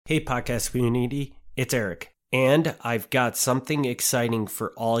Hey podcast community, it's Eric, and I've got something exciting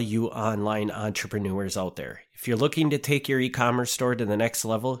for all you online entrepreneurs out there. If you're looking to take your e-commerce store to the next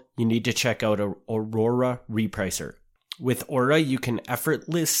level, you need to check out Aurora Repricer. With Aura, you can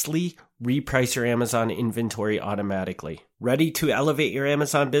effortlessly reprice your Amazon inventory automatically. Ready to elevate your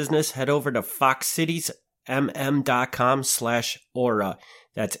Amazon business? Head over to foxcitiesmm.com/Aura.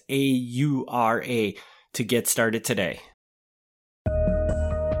 That's AURA to get started today.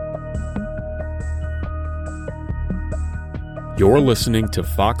 You're listening to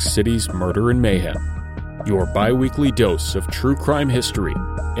Fox Cities Murder and Mayhem, your bi-weekly dose of true crime history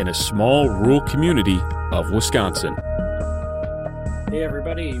in a small rural community of Wisconsin. Hey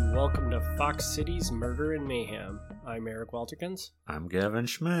everybody, welcome to Fox Cities Murder and Mayhem. I'm Eric Walterkins. I'm Gavin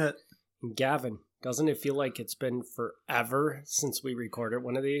Schmidt. Gavin, doesn't it feel like it's been forever since we recorded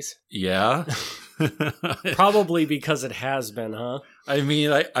one of these? Yeah. Probably because it has been, huh? I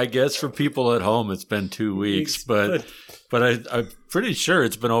mean, I guess for people at home it's been 2 weeks, but I'm pretty sure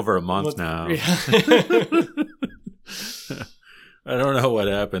it's been over a month now. Yeah. I don't know what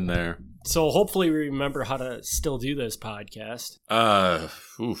happened there. So hopefully we remember how to still do this podcast.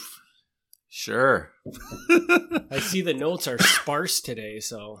 Sure. I see the notes are sparse today,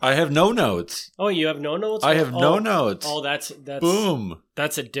 so I have no notes. Oh, you have no notes? I have no notes. Oh, that's boom.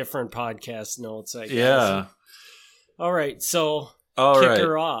 That's a different podcast notes, I guess. Yeah. All right, so All kick right.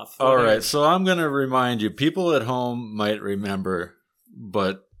 her off. All right, so I'm going to remind you, people at home might remember,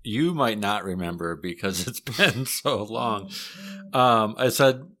 but you might not remember because it's been so long. I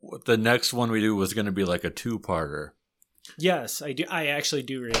said the next one we do was going to be like a two-parter. Yes, I do. I actually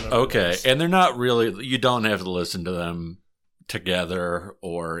do remember. Okay, this. and they're not really, you don't have to listen to them together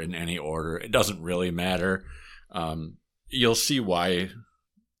or in any order. It doesn't really matter. You'll see why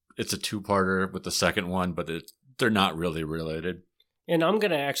it's a two-parter with the second one, but they're not really related. And I'm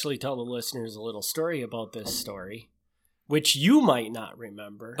going to actually tell the listeners a little story about this story, which you might not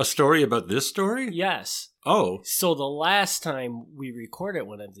remember. A story about this story? Yes. Oh. So the last time we recorded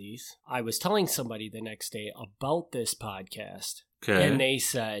one of these, I was telling somebody the next day about this podcast. Okay. And they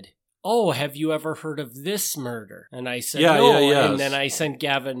said, "Oh, have you ever heard of this murder?" And I said, Yeah, "No." yeah. And then I sent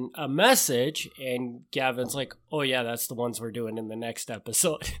Gavin a message, and Gavin's like, "Oh, yeah, that's the ones we're doing in the next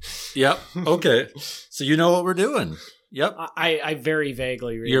episode." Yep. Okay. So you know what we're doing. Yep. I very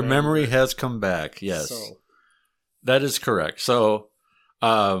vaguely remember. Your memory has come back. Yes. So. That is correct. So,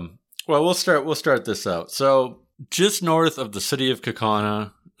 we'll start this out. So, just north of the city of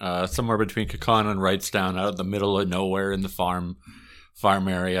Kaukauna, somewhere between Kaukauna and Wrightstown, out in the middle of nowhere in the farm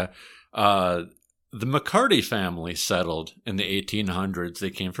area, the McCarty family settled in the 1800s. They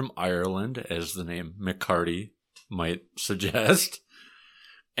came from Ireland, as the name McCarty might suggest.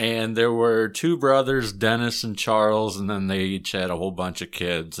 And there were two brothers, Dennis and Charles, and then they each had a whole bunch of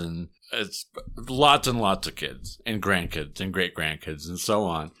kids, and it's lots and lots of kids and grandkids and great-grandkids and so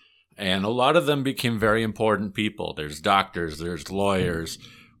on. And a lot of them became very important people. There's doctors, there's lawyers.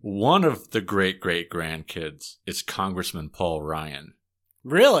 One of the great-great-grandkids is Congressman Paul Ryan.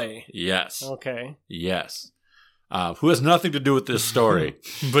 Really? Yes. Okay. Yes. Who has nothing to do with this story,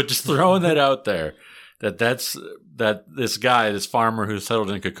 but just throwing that out there. That this guy, this farmer who settled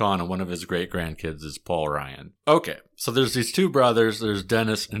in Kaukauna, one of his great-grandkids is Paul Ryan. Okay, so there's these two brothers, there's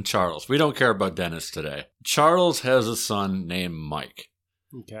Dennis and Charles. We don't care about Dennis today. Charles has a son named Mike.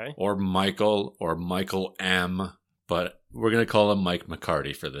 Okay. Or Michael M., but we're going to call him Mike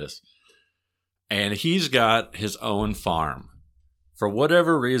McCarty for this. And he's got his own farm. For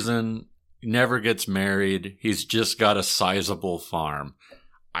whatever reason, he never gets married. He's just got a sizable farm.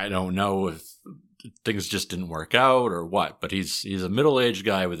 I don't know if things just didn't work out or what, but he's a middle-aged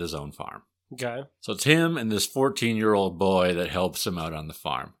guy with his own farm. Okay. So it's him and this 14-year-old boy that helps him out on the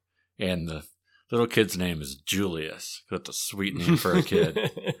farm. And the little kid's name is Julius. That's a sweet name for a kid.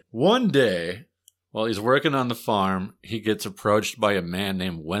 One day, while he's working on the farm, he gets approached by a man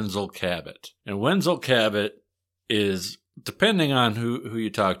named Wenzel Cabot. And Wenzel Cabot is, depending on who you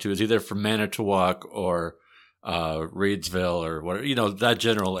talk to, is either from Manitowoc or Reedsville or whatever, that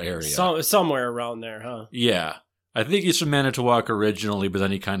general area. Somewhere around there, huh? Yeah. I think he's from Manitowoc originally, but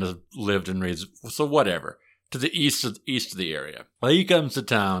then he kind of lived in Reedsville. So whatever. To the east of the area. Well, he comes to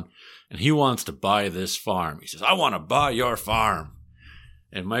town and he wants to buy this farm. He says, "I want to buy your farm."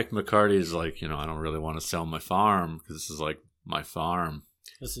 And Mike McCarty is like, I don't really want to sell my farm because this is like my farm.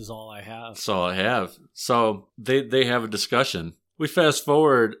 This is all I have. That's all I have. So they have a discussion. We fast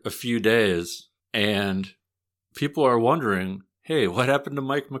forward a few days and people are wondering, hey, what happened to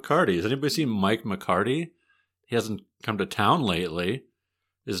Mike McCarty? Has anybody seen Mike McCarty? He hasn't come to town lately.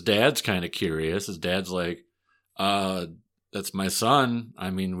 His dad's kind of curious. His dad's like, that's my son. I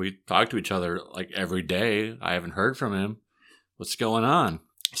mean, we talk to each other like every day. I haven't heard from him. What's going on?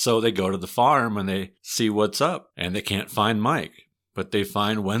 So they go to the farm and they see what's up, and they can't find Mike, but they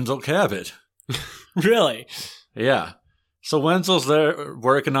find Wenzel Cabot. Really? Yeah. So Wenzel's there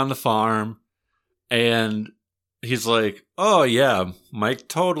working on the farm, and he's like, oh yeah, Mike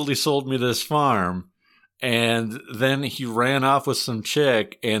totally sold me this farm. And then he ran off with some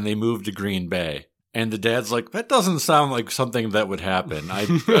chick, and they moved to Green Bay. And the dad's like, that doesn't sound like something that would happen. I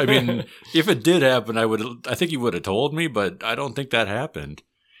mean, if it did happen, I think he would have told me, but I don't think that happened.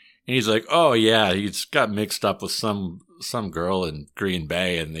 And he's like, oh yeah, he's got mixed up with some girl in Green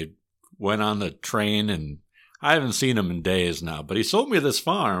Bay, and they went on the train, and I haven't seen him in days now. But he sold me this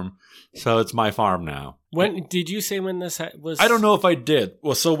farm, so it's my farm now. When did you say when this was? I don't know if I did.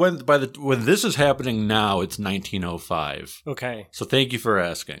 Well, so when this is happening now, it's 1905. Okay. So thank you for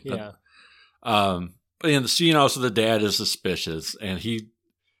asking. Yeah. And so so the dad is suspicious, and he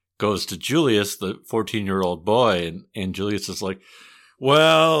goes to Julius, the 14-year-old boy, and Julius is like,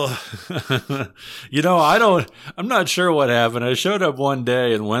 well, I'm not sure what happened. I showed up one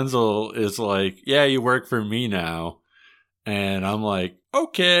day, and Wenzel is like, yeah, you work for me now. And I'm like,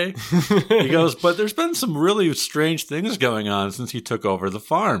 okay. He goes, but there's been some really strange things going on since he took over the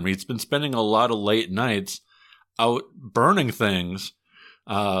farm. He's been spending a lot of late nights out burning things.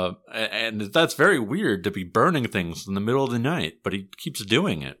 And that's very weird to be burning things in the middle of the night, but he keeps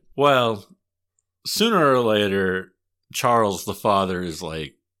doing it. Well, sooner or later, Charles, the father, is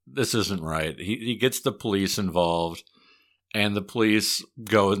like, this isn't right. He gets the police involved, and the police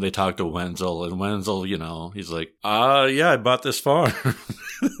go and they talk to Wenzel, and Wenzel, he's like, yeah, I bought this farm.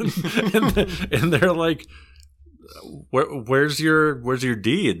 and they're like, where's your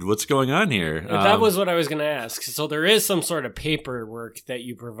deed? What's going on here? That was what I was going to ask. So there is some sort of paperwork that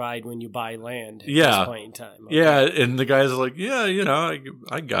you provide when you buy land at this point in time. Okay. Yeah, and the guy's like, yeah,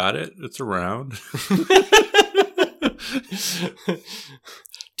 I got it. It's around.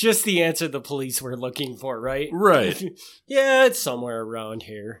 Just the answer the police were looking for, right? Right. Yeah, it's somewhere around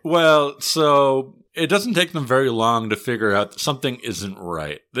here. Well, so it doesn't take them very long to figure out that something isn't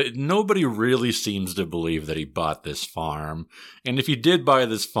right. Nobody really seems to believe that he bought this farm. And if he did buy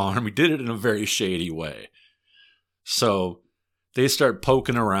this farm, he did it in a very shady way. So they start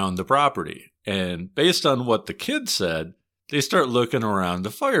poking around the property. And based on what the kid said, they start looking around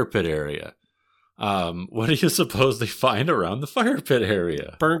the fire pit area. What do you suppose they find around the fire pit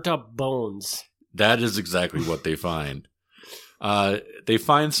area? Burnt up bones. That is exactly what they find. They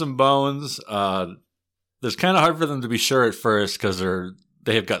find some bones. It's kind of hard for them to be sure at first because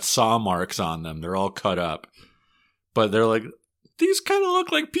they have got saw marks on them. They're all cut up. But they're like, these kind of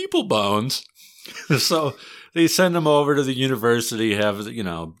look like people bones. So they send them over to the university, have,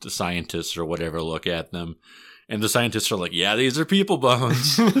 the scientists or whatever look at them. And the scientists are like, yeah, these are people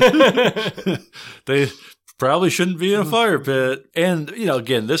bones. They probably shouldn't be in a fire pit. And,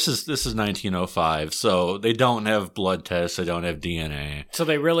 again, this is 1905, so they don't have blood tests. They don't have DNA. So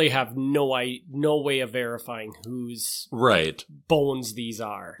they really have no way of verifying whose bones these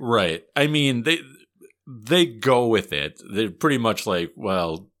are. Right. I mean, they go with it. They're pretty much like,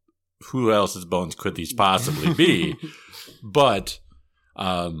 well, who else's bones could these possibly be? But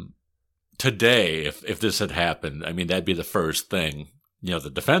today, if this had happened, I mean, that'd be the first thing,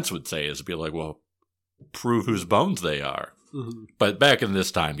 the defense would say is be like, well, prove whose bones they are. Mm-hmm. But back in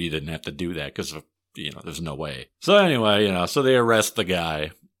this time, you didn't have to do that because, there's no way. So anyway, so they arrest the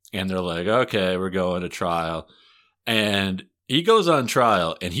guy and they're like, okay, we're going to trial. And he goes on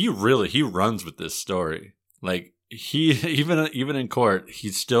trial and he runs with this story. Like he, even in court, he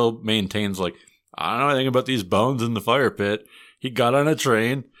still maintains like, I don't know anything about these bones in the fire pit. He got on a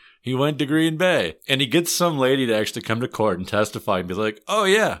train. He went to Green Bay, and he gets some lady to actually come to court and testify and be like, oh,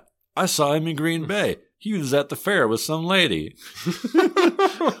 yeah, I saw him in Green Bay. He was at the fair with some lady.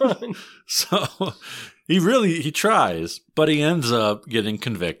 So he tries, but he ends up getting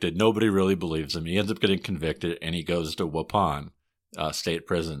convicted. Nobody really believes him. He ends up getting convicted, and he goes to Waupun State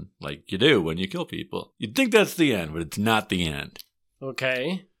Prison, like you do when you kill people. You'd think that's the end, but it's not the end.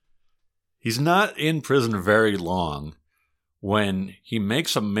 Okay. He's not in prison very long when he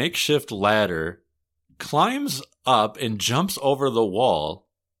makes a makeshift ladder, climbs up and jumps over the wall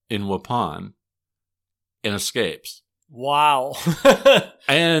in Waupun and escapes. Wow.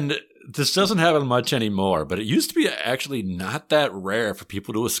 And this doesn't happen much anymore, but it used to be actually not that rare for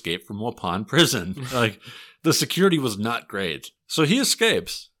people to escape from Waupun prison. Like, the security was not great. So he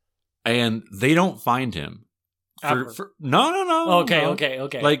escapes, and they don't find him. No. Okay.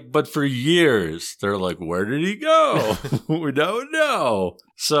 Like, but for years, they're like, where did he go? We don't know.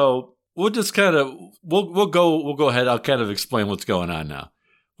 So we'll just kind of we'll go ahead. I'll kind of explain what's going on now.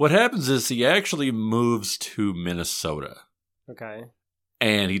 What happens is he actually moves to Minnesota. Okay.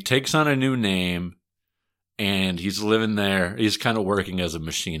 And he takes on a new name, and he's living there. He's kind of working as a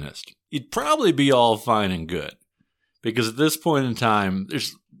machinist. He'd probably be all fine and good, because at this point in time,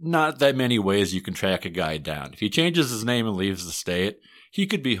 there's not that many ways you can track a guy down. If he changes his name and leaves the state, he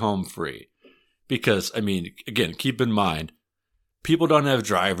could be home free. Because, I mean, again, keep in mind, people don't have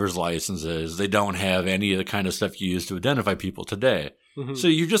driver's licenses. They don't have any of the kind of stuff you use to identify people today. Mm-hmm. So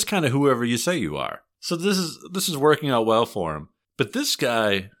you're just kind of whoever you say you are. So this is working out well for him. But this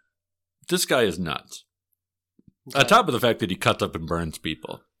guy is nuts. Okay. On top of the fact that he cuts up and burns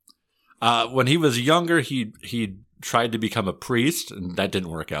people. When he was younger, he tried to become a priest, and that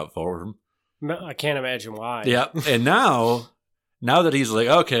didn't work out for him. I can't imagine why. Yeah, and now that he's like,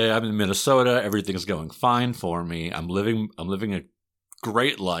 okay, I'm in Minnesota, everything's going fine for me. I'm living a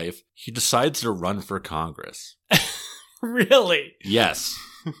great life. He decides to run for Congress. Really? Yes.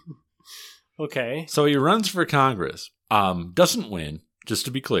 Okay. So he runs for Congress. Doesn't win, just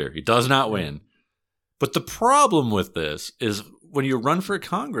to be clear. He does not win. But the problem with this is when you run for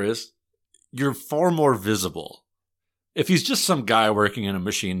Congress, you're far more visible. If he's just some guy working in a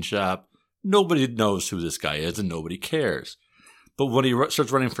machine shop, nobody knows who this guy is and nobody cares. But when he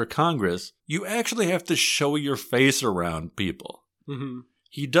starts running for Congress, you actually have to show your face around people. Mm-hmm.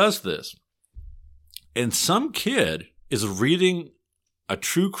 He does this. And some kid is reading a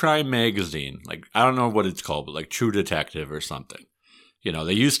true crime magazine, like, I don't know what it's called, but like True Detective or something. You know,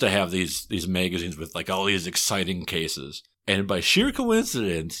 they used to have these magazines with like all these exciting cases. And by sheer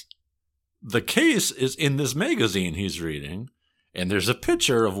coincidence, the case is in this magazine he's reading, and there's a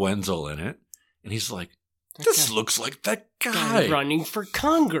picture of Wenzel in it. And he's like, this looks like that guy running for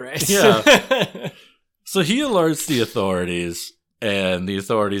Congress. Yeah. So he alerts the authorities, and the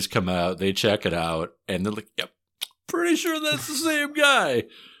authorities come out, they check it out, and they're like, yep, pretty sure that's the same guy.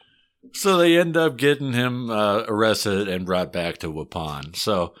 So they end up getting him arrested and brought back to Waupun.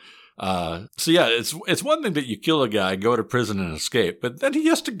 So yeah, it's one thing that you kill a guy, go to prison and escape, but then he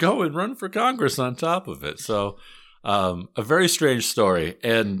has to go and run for Congress on top of it. So a very strange story.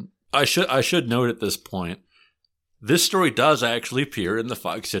 And I should note at this point, this story does actually appear in the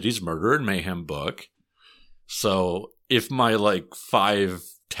Fox Cities Murder and Mayhem book. So if my 5-10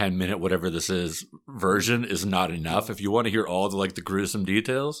 minute, whatever this is, version is not enough, if you want to hear all the gruesome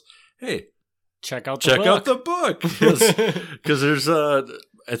details, hey, check out the book. Because there's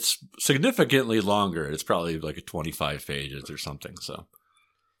it's significantly longer. It's probably 25 pages or something. So,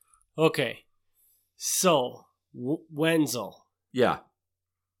 okay, so Wenzel, yeah,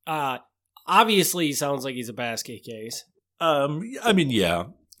 obviously he sounds like he's a basket case. I mean, yeah,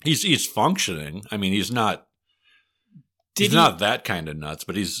 he's functioning. I mean, he's not. He's not that kind of nuts,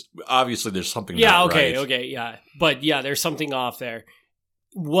 but he's obviously there's something. Yeah. Not Okay. right. Okay. Yeah. But yeah, there's something off there.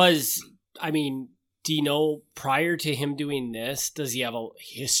 Do you know, prior to him doing this, does he have a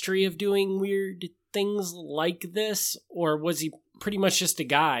history of doing weird things like this? Or was he pretty much just a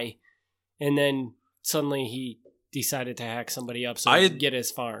guy and then suddenly he decided to hack somebody up so he could get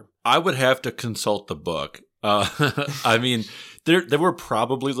his farm? I would have to consult the book. I mean, there were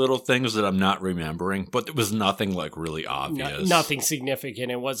probably little things that I'm not remembering, but it was nothing really obvious. Nothing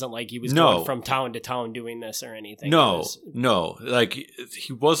significant. It wasn't like he was going from town to town doing this or anything. No.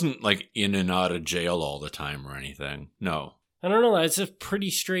 He wasn't in and out of jail all the time or anything. No. I don't know. It's a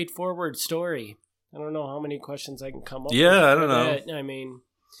pretty straightforward story. I don't know how many questions I can come up with. Yeah, I don't know. I mean,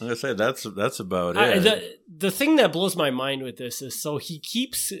 like I say, that's about it. The thing that blows my mind with this is, so he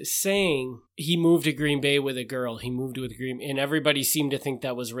keeps saying he moved to Green Bay with a girl. He moved with Green, and everybody seemed to think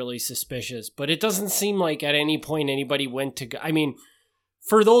that was really suspicious. But it doesn't seem like at any point anybody went to. I mean,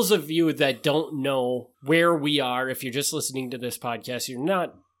 for those of you that don't know where we are, if you're just listening to this podcast, you're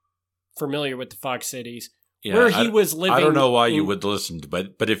not familiar with the Fox Cities. Yeah, where he was living. I don't know why you would listen,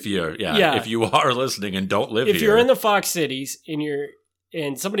 but if you're, if you are listening and don't live here, if you're in the Fox Cities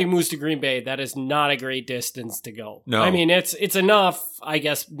and somebody moves to Green Bay, that is not a great distance to go. No. I mean, it's enough, I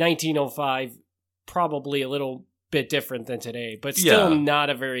guess, 1905, probably a little bit different than today, but still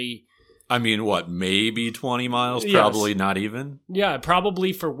not a very... I mean, what, maybe 20 miles? Yes. Probably not even? Yeah,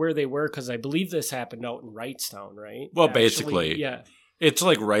 probably for where they were, because I believe this happened out in Wrightstown, right? Well, basically. Yeah. It's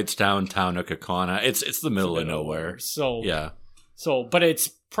like Wrightstown, town of Kaukauna. It's the middle of nowhere. So, yeah. So, but it's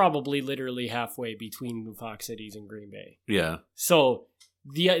probably literally halfway between the Fox Cities and Green Bay. Yeah. So...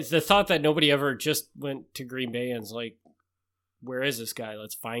 The thought that nobody ever just went to Green Bay and was like, where is this guy?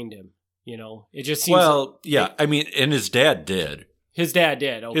 Let's find him. You know, it just seems. Well, I mean, and his dad did. His dad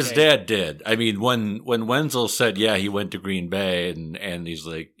did. Okay. His dad did. I mean, when Wenzel said, yeah, he went to Green Bay, and he's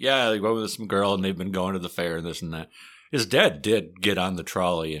like, yeah, he went with some girl, and they've been going to the fair and this and that. His dad did get on the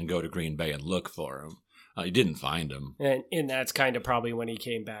trolley and go to Green Bay and look for him. He didn't find him. And that's kind of probably when he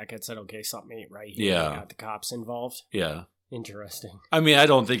came back and said, okay, something ain't right here. Yeah. Got the cops involved. Yeah. Interesting. I mean, I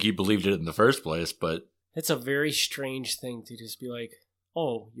don't think he believed it in the first place, but... It's a very strange thing to just be like,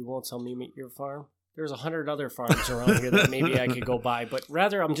 oh, you won't tell me your farm? There's 100 other farms around here that maybe I could go buy, but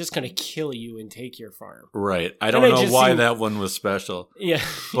rather I'm just going to kill you and take your farm. Right. I don't know why that one was special. Yeah.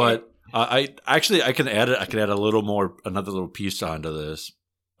 But I can add it. I can add another little piece onto this.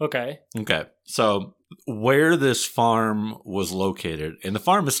 Okay. So where this farm was located, and the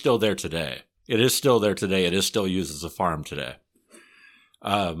farm is still there today. It is still there today. It is still used as a farm today.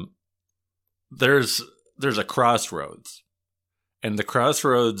 There's a crossroads, and the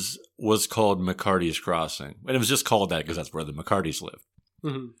crossroads was called McCarty's Crossing, and it was just called that because that's where the McCartys lived.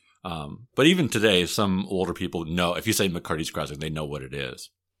 Mm-hmm. But even today, some older people know, if you say McCarty's Crossing, they know what it is.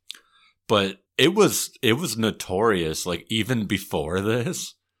 But it was notorious, like even before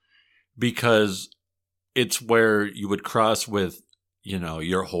this, because it's where you would cross with,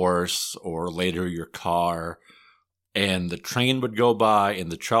 your horse or later your car, and the train would go by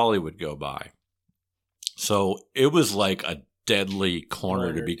and the trolley would go by. So it was like a deadly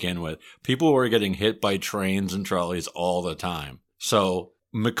corner to begin with. People were getting hit by trains and trolleys all the time. So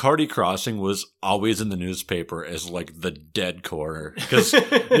McCarty Crossing was always in the newspaper as like the dead corner because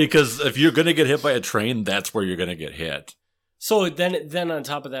if you're going to get hit by a train, that's where you're going to get hit. So then on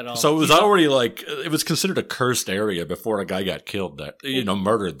top of that, so it was already like, it was considered a cursed area before a guy got killed there,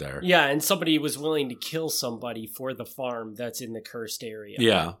 murdered there. Yeah, and somebody was willing to kill somebody for the farm that's in the cursed area.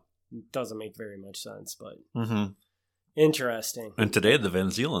 Yeah. It doesn't make very much sense, but interesting. And today the Van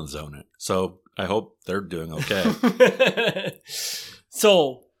Zeelands own it, so I hope they're doing okay.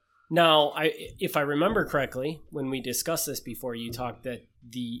 So now, if I remember correctly, when we discussed this before, you talked that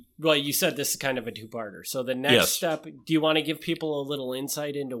you said this is kind of a two-parter. So the next step, do you want to give people a little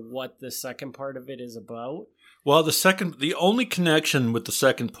insight into what the second part of it is about? Well, the only connection with the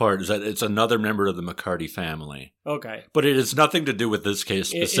second part is that it's another member of the McCarty family. Okay. But it has nothing to do with this case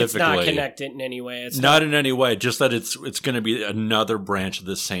specifically. It's not connected in any way. It's not in any way, just that it's going to be another branch of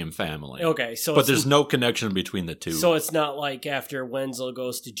the same family. Okay. But there's no connection between the two. So it's not like after Wenzel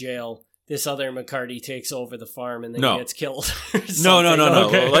goes to jail, this other McCarty takes over the farm and then he gets killed. No.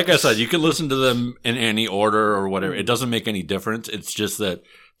 Okay. Like I said, you can listen to them in any order or whatever. It doesn't make any difference. It's just that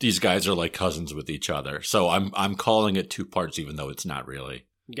these guys are like cousins with each other. So I'm calling it two parts, even though it's not really.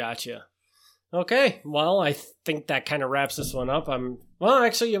 Gotcha. Okay. Well, I think that kind of wraps this one up. Well,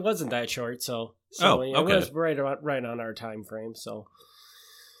 actually, it wasn't that short. So okay. It was right on our time frame. So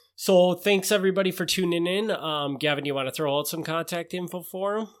thanks everybody for tuning in. Gavin, you want to throw out some contact info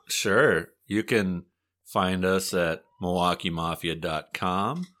for them? Sure. You can find us at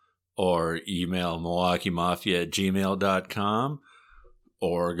MilwaukeeMafia.com or email MilwaukeeMafia@gmail.com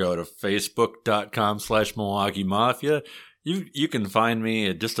or go to Facebook.com/MilwaukeeMafia. You can find me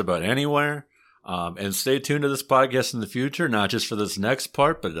at just about anywhere. And stay tuned to this podcast in the future, not just for this next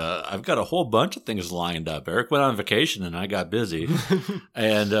part, but I've got a whole bunch of things lined up. Eric went on vacation and I got busy.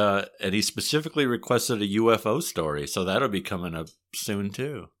 and he specifically requested a UFO story, so that'll be coming up soon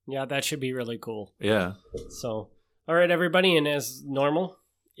too. Yeah, that should be really cool. Yeah. So, all right, everybody, and as normal,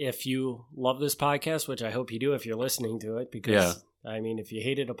 if you love this podcast, which I hope you do if you're listening to it, because, I mean, if you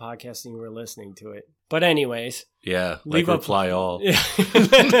hated a podcast and you were listening to it. But anyways. Yeah, like reply all. Yeah.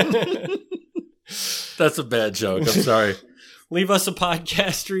 That's a bad joke. I'm sorry. Leave us a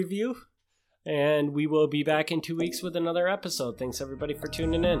podcast review, and we will be back in 2 weeks with another episode. Thanks, everybody, for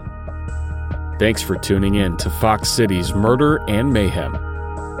tuning in. Thanks for tuning in to Fox Cities Murder and Mayhem.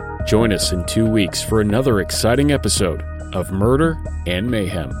 Join us in 2 weeks for another exciting episode of Murder and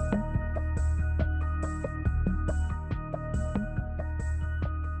Mayhem.